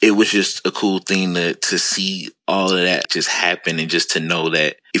it was just a cool thing to see all of that just happen, and just to know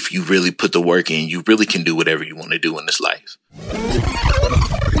that if you really put the work in, you really can do whatever you want to do in this life.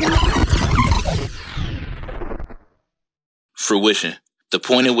 Fruition. The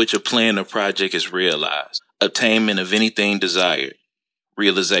point at which a plan or project is realized. Attainment of anything desired.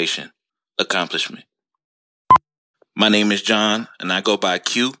 Realization. Accomplishment. My name is John, and I go by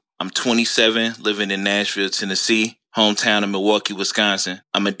Q. I'm 27, living in Nashville, Tennessee, hometown of Milwaukee, Wisconsin.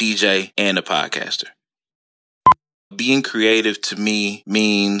 I'm a DJ and a podcaster. Being creative to me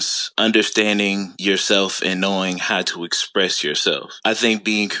means understanding yourself and knowing how to express yourself. I think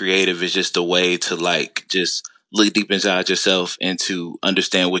being creative is just a way to just look deep inside yourself and to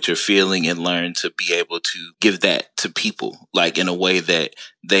understand what you're feeling and learn to be able to give that to people, in a way that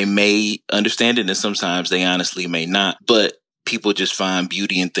they may understand it and sometimes they honestly may not, but people just find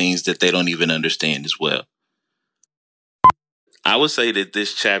beauty in things that they don't even understand as well. I would say that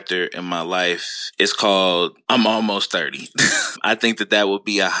this chapter in my life is called I'm Almost 30. I think that would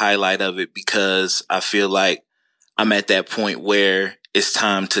be a highlight of it because I feel like I'm at that point where it's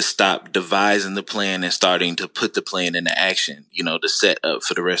time to stop devising the plan and starting to put the plan into action, to set up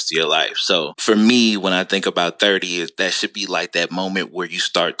for the rest of your life. So for me, when I think about 30, that should be like that moment where you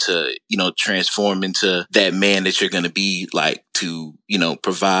start to, transform into that man that you're going to be to,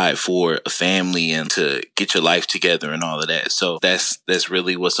 provide for a family and to get your life together and all of that. So that's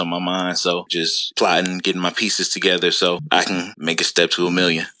really what's on my mind. So just plotting, getting my pieces together so I can make a step to $1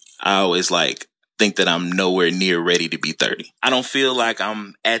 million. I always think that I'm nowhere near ready to be 30. I don't feel like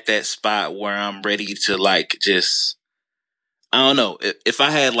I'm at that spot where I'm ready to I don't know. If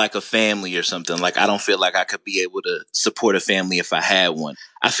I had a family or something, I don't feel like I could be able to support a family if I had one.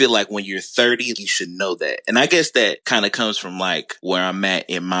 I feel like when you're 30, you should know that. And I guess that kind of comes from where I'm at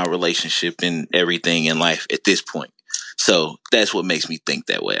in my relationship and everything in life at this point. So that's what makes me think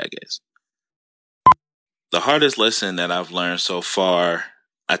that way, I guess. The hardest lesson that I've learned so far,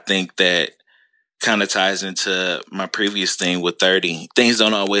 I think that kind of ties into my previous thing with 30. Things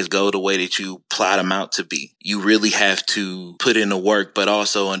don't always go the way that you plot them out to be. You really have to put in the work, but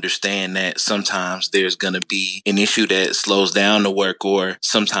also understand that sometimes there's going to be an issue that slows down the work, or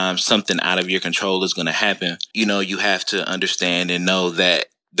sometimes something out of your control is going to happen. You have to understand and know that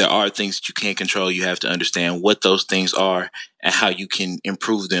there are things that you can't control. You have to understand what those things are and how you can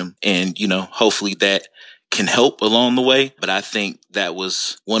improve them. And, hopefully that can help along the way. But I think that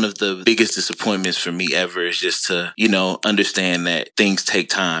was one of the biggest disappointments for me ever, is just to, understand that things take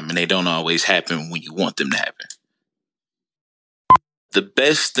time and they don't always happen when you want them to happen. The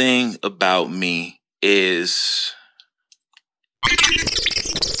best thing about me is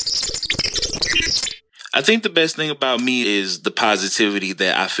I think the best thing about me is the positivity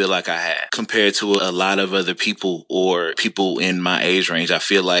that I feel like I have compared to a lot of other people or people in my age range. I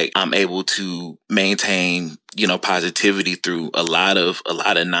feel like I'm able to maintain, positivity through a lot of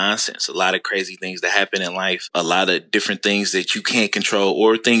nonsense, a lot of crazy things that happen in life, a lot of different things that you can't control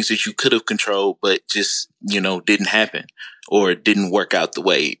or things that you could have controlled, but just, didn't happen or didn't work out the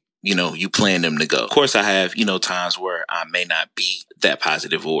way you plan them to go. Of course, I have, times where I may not be that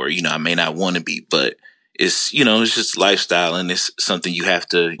positive or, I may not want to be, but it's, it's just lifestyle and it's something you have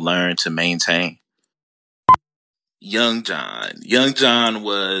to learn to maintain. Young John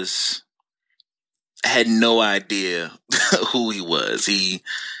had no idea who he was.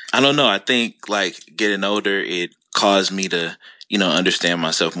 I don't know. I think getting older, it caused me to, understand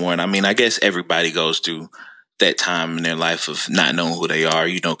myself more. And I guess everybody goes through that time in their life of not knowing who they are,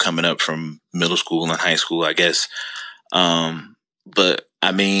 coming up from middle school and high school, I guess. But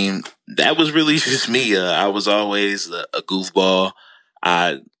that was really just me. I was always a goofball.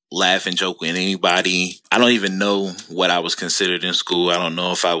 I laugh and joke with anybody. I don't even know what I was considered in school. I don't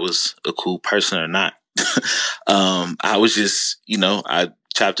know if I was a cool person or not. I was just, I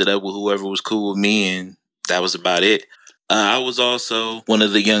chopped it up with whoever was cool with me, and that was about it. I was also one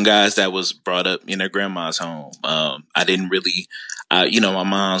of the young guys that was brought up in their grandma's home. I didn't really, my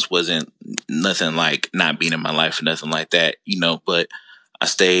mom's wasn't nothing like not being in my life or nothing like that, but I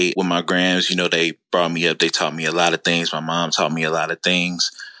stayed with my grams. They brought me up. They taught me a lot of things. My mom taught me a lot of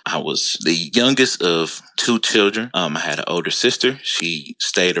things. I was the youngest of 2 children. I had an older sister. She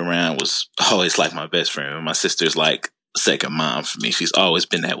stayed around, was always my best friend. My sister's second mom for me. She's always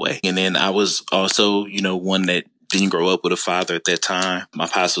been that way. And then I was also, one that didn't grow up with a father at that time. My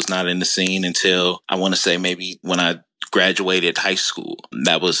pops was not in the scene until I want to say maybe when I graduated high school.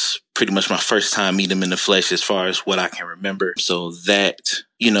 That was pretty much my first time meeting him in the flesh as far as what I can remember. So that,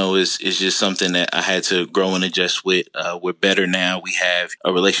 is just something that I had to grow and adjust with. We're better now. We have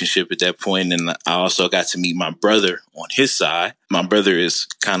a relationship at that point. And I also got to meet my brother on his side. My brother is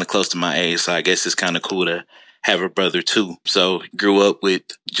kind of close to my age, so I guess it's kind of cool to have a brother too. So grew up with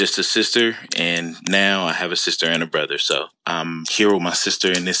just a sister, and now I have a sister and a brother. So I'm here with my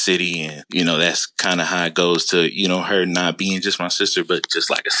sister in this city, and that's kind of how it goes to her not being just my sister, but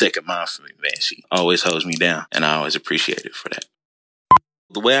just like a second mom for me, man. She always holds me down, and I always appreciate it for that.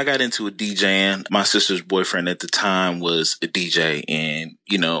 The way I got into a DJing, my sister's boyfriend at the time was a DJ, and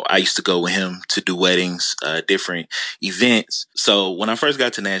I used to go with him to do weddings, different events. So when I first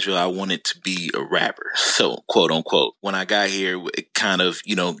got to Nashville, I wanted to be a rapper, so quote unquote. When I got here, it kind of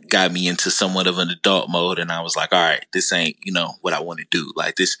got me into somewhat of an adult mode, and I was like, all right, this ain't what I want to do.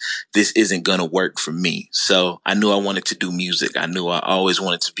 Like this isn't gonna work for me. So I knew I wanted to do music. I knew I always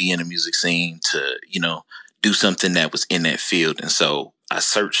wanted to be in the music scene to do something that was in that field, and so I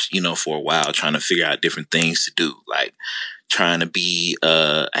searched, for a while, trying to figure out different things to do, like trying to be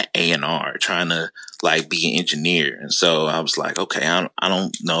an A&R, trying to be an engineer. And so I was like, okay, I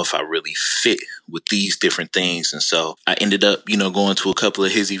don't know if I really fit with these different things. And so I ended up, going to a couple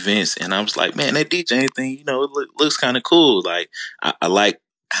of his events, and I was like, man, that DJ thing, it looks kind of cool. Like I like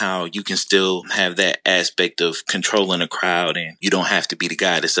how you can still have that aspect of controlling a crowd, and you don't have to be the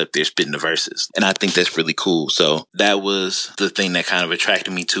guy that's up there spitting the verses. And I think that's really cool. So that was the thing that kind of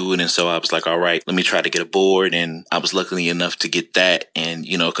attracted me to it. And so I was like, all right, let me try to get a board. And I was lucky enough to get that and,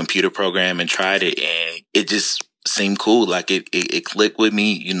 a computer program, and tried it. And it just seemed cool. Like it clicked with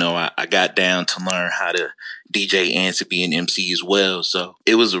me. I got down to learn how to DJ and to be an MC as well. So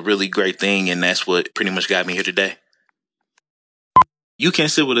it was a really great thing. And that's what pretty much got me here today. You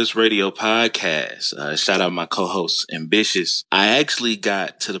Can't Sit With Us Radio podcast. Shout out my co-host, Ambitious. I actually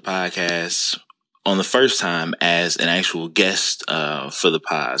got to the podcast on the first time as an actual guest for the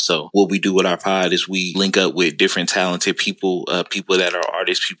pod. So what we do with our pod is we link up with different talented people, people that are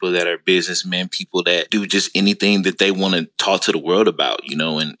artists, people that are businessmen, people that do just anything that they want to talk to the world about,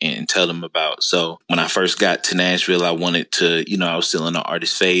 and tell them about. So when I first got to Nashville, I wanted to, I was still in the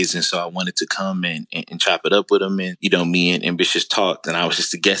artist phase. And so I wanted to come and chop it up with them. And, me and Ambitious talked, and I was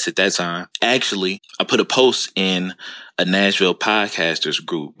just a guest at that time. Actually, I put a post in a Nashville podcasters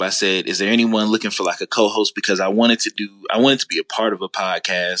group. I said, is there anyone looking for a co-host? Because I wanted to be a part of a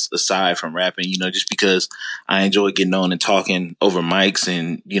podcast aside from rapping, just because I enjoy getting on and talking over mics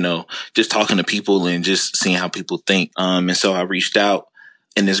and, just talking to people and just seeing how people think. And so I reached out,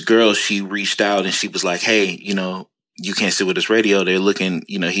 and this girl, she reached out and she was like, hey, You Can't Sit With Us Radio. They're looking,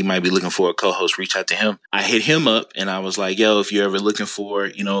 he might be looking for a co-host. Reach out to him. I hit him up and I was like, yo, if you're ever looking for,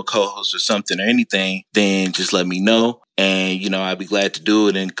 a co-host or something or anything, then just let me know. And, I'd be glad to do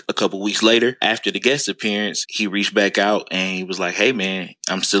it. And a couple weeks later, after the guest appearance, he reached back out and he was like, hey, man,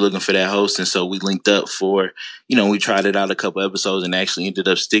 I'm still looking for that host. And so we linked up for, we tried it out a couple episodes and actually ended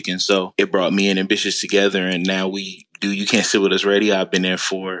up sticking. So it brought me and Ambitious together. And now we do You Can't Sit With Us Radio. I've been there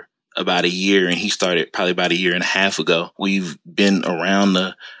for about a year, and he started probably about a year and a half ago. We've been around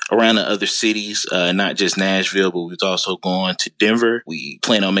the other cities, not just Nashville, but we've also gone to Denver. We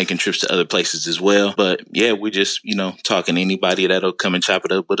plan on making trips to other places as well. But yeah, we're just, talking to anybody that'll come and chop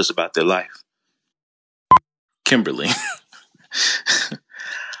it up with us about their life. Kimberly.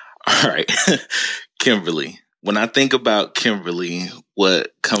 All right. Kimberly. When I think about Kimberly,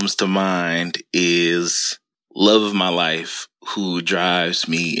 what comes to mind is love of my life, who drives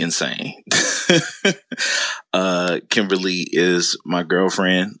me insane. Kimberly is my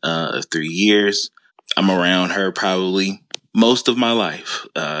girlfriend of 3 years. I'm around her probably most of my life,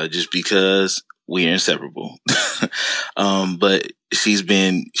 just because we're inseparable. But she's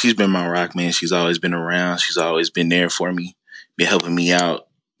been my rock, man. She's always been around. She's always been there for me, been helping me out,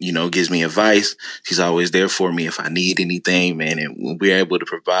 gives me advice. She's always there for me if I need anything, man. And we're able to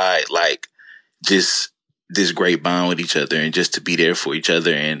provide just this great bond with each other and just to be there for each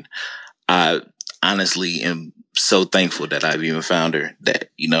other. And I honestly am so thankful that I've even found her, that,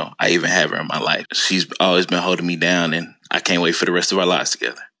 I even have her in my life. She's always been holding me down, and I can't wait for the rest of our lives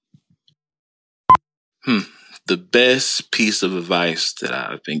together. The best piece of advice that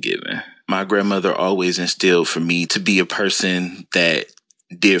I've been given. My grandmother always instilled for me to be a person that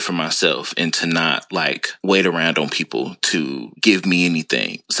did for myself and to not wait around on people to give me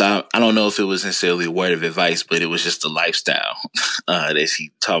anything. So I don't know if it was necessarily a word of advice, but it was just a lifestyle that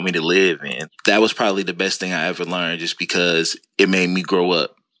she taught me to live in. That was probably the best thing I ever learned, just because it made me grow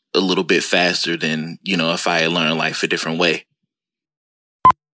up a little bit faster than, if I had learned life a different way.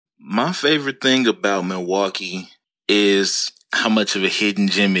 My favorite thing about Milwaukee is how much of a hidden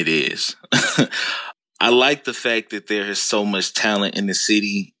gem it is. I like the fact that there is so much talent in the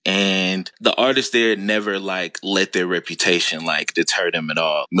city, and the artists there never like let their reputation like deter them at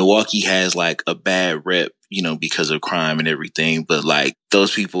all. Milwaukee has like a bad rep, because of crime and everything, but like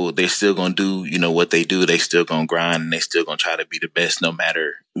those people, they're still gonna do, what they do. They still gonna grind, and they still gonna try to be the best no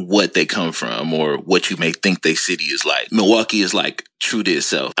matter what they come from or what you may think their city is like. Milwaukee is like true to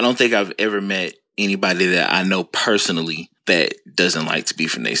itself. I don't think I've ever met anybody that I know personally that doesn't like to be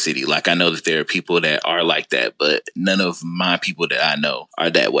from their city. Like, I know that there are people that are like that, but none of my people that I know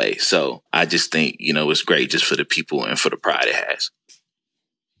are that way. So I just think, it's great just for the people and for the pride it has.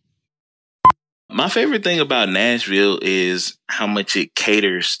 My favorite thing about Nashville is how much it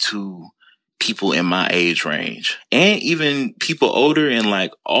caters to people in my age range and even people older in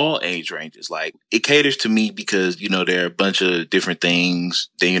like all age ranges. Like, it caters to me because, there are a bunch of different things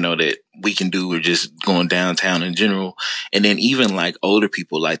that, that we can do or just going downtown in general. And then even like older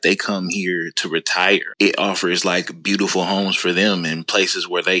people, like they come here to retire. It offers like beautiful homes for them and places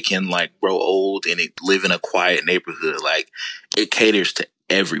where they can like grow old and live in a quiet neighborhood. Like, it caters to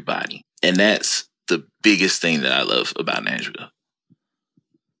everybody. And that's the biggest thing that I love about Nashville.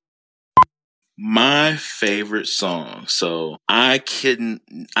 My favorite song. So I could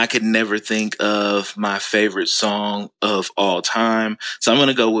never think of my favorite song of all time. So I'm going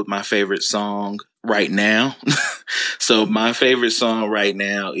to go with my favorite song right now. So my favorite song right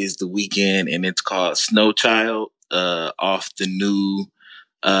now is The Weeknd, and it's called Snow Child, off the new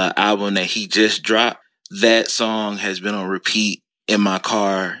album that he just dropped. That song has been on repeat in my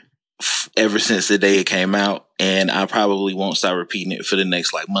car ever since the day it came out, and I probably won't stop repeating it for the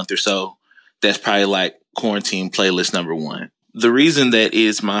next like month or so. That's probably like quarantine playlist number one. The reason that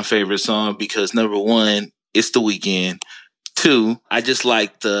is my favorite song because number one, it's The Weeknd. Two, I just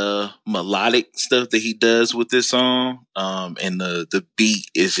like the melodic stuff that he does with this song. And the beat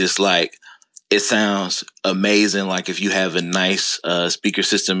is just like, it sounds amazing. Like if you have a nice speaker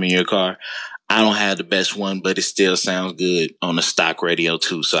system in your car. I don't have the best one, but it still sounds good on the stock radio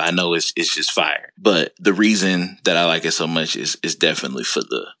too. So I know it's just fire. But the reason that I like it so much is definitely for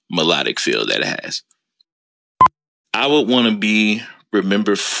the melodic feel that it has. I would want to be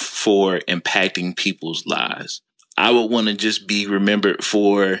remembered for impacting people's lives. I would want to just be remembered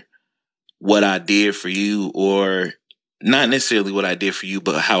for what I did for you, or not necessarily what I did for you,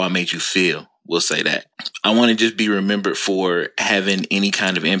 but how I made you feel. We'll say that. I want to just be remembered for having any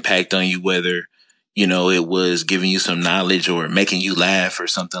kind of impact on you, whether, it was giving you some knowledge or making you laugh or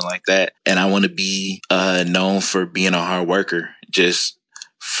something like that. And I want to be known for being a hard worker, just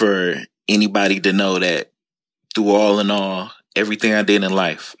for anybody to know that through all in all, everything I did in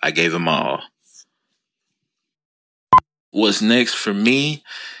life, I gave them all. What's next for me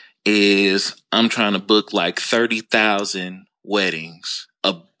is I'm trying to book like 30,000 weddings,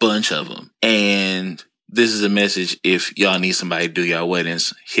 a bunch of them. And this is a message. If y'all need somebody to do y'all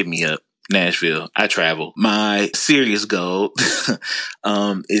weddings, hit me up. Nashville. I travel. My serious goal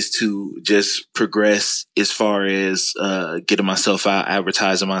is to just progress as far as getting myself out,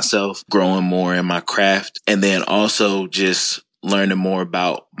 advertising myself, growing more in my craft, and then also just learning more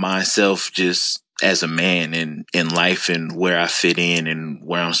about myself just as a man and in life and where I fit in and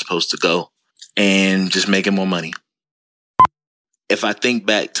where I'm supposed to go, and just making more money. If I think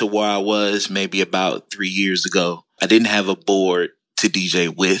back to where I was maybe about 3 years ago, I didn't have a board to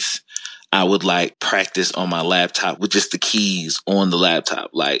DJ with. I would like practice on my laptop with just the keys on the laptop.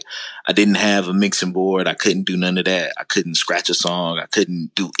 Like, I didn't have a mixing board. I couldn't do none of that. I couldn't scratch a song. I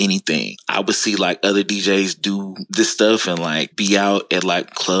couldn't do anything. I would see like other DJs do this stuff and like be out at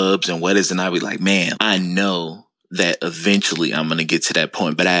like clubs and weddings. And I'd be like, man, I know that eventually I'm going to get to that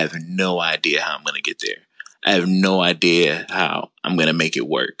point, but I have no idea how I'm going to get there. I have no idea how I'm going to make it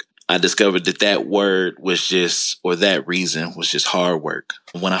work. I discovered that word was just, or that reason was just hard work.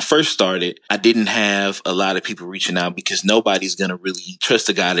 When I first started, I didn't have a lot of people reaching out because nobody's going to really trust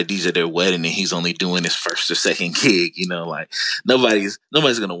a guy to DJ their wedding and he's only doing his first or second gig, like nobody's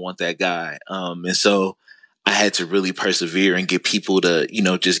going to want that guy. And so I had to really persevere and get people to,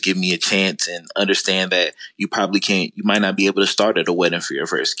 just give me a chance and understand that you might not be able to start at a wedding for your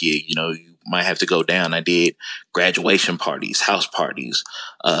first gig. You might have to go down. I did graduation parties, house parties,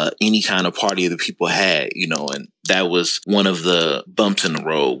 any kind of party that people had, and that was one of the bumps in the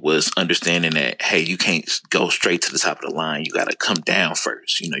road, was understanding that, hey, you can't go straight to the top of the line. You got to come down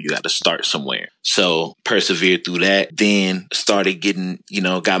first. You got to start somewhere. So persevered through that, then started getting,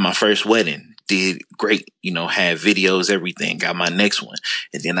 got my first wedding. Did great, had videos, everything, got my next one.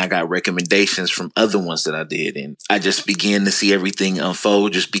 And then I got recommendations from other ones that I did. And I just began to see everything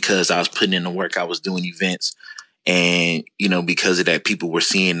unfold just because I was putting in the work. I was doing events. And, because of that, people were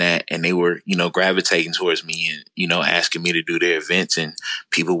seeing that and they were, gravitating towards me and, asking me to do their events, and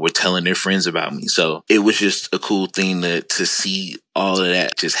people were telling their friends about me. So it was just a cool thing to see all of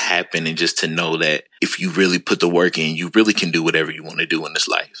that just happen, and just to know that if you really put the work in, you really can do whatever you want to do in this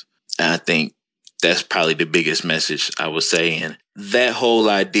life. And I think that's probably the biggest message I would say. And that whole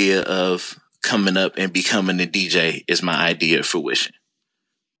idea of coming up and becoming a DJ is my idea of fruition.